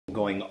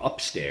going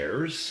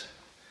upstairs.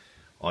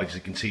 As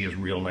you can see, is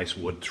real nice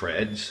wood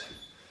threads.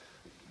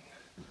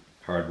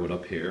 Hardwood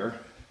up here.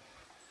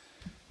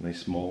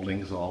 Nice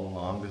moldings all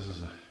along. This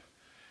is a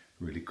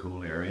really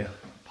cool area.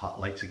 Pot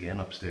lights again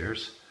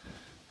upstairs.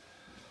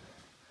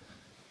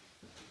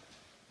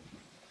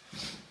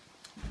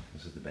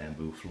 This is the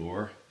bamboo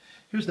floor.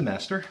 Here's the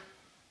master.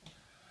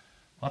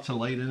 Lots of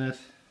light in it.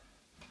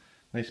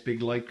 Nice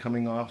big light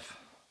coming off.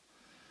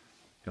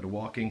 Got a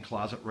walk-in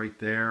closet right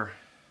there.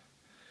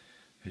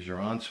 Here's your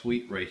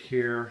ensuite right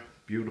here.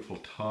 Beautiful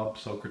tub,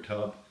 soaker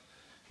tub.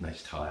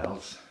 Nice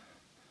tiles.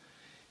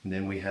 And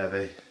then we have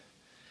a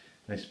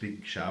nice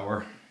big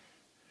shower.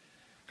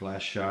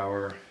 Glass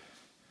shower.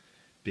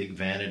 Big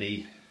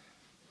vanity.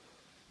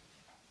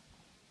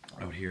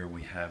 Out here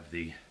we have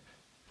the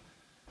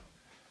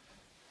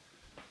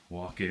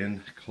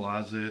walk-in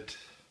closet.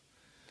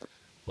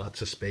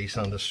 Lots of space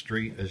on the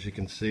street, as you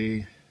can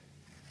see.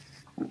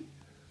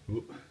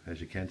 Oop,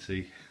 as you can't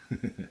see.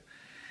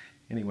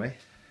 Anyway,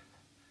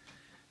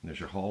 and there's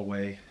your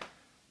hallway.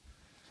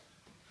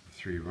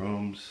 3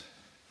 rooms.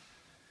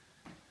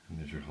 And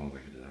there's your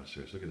hallway to the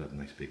downstairs. Look at that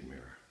nice big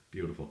mirror.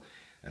 Beautiful.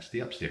 That's the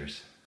upstairs.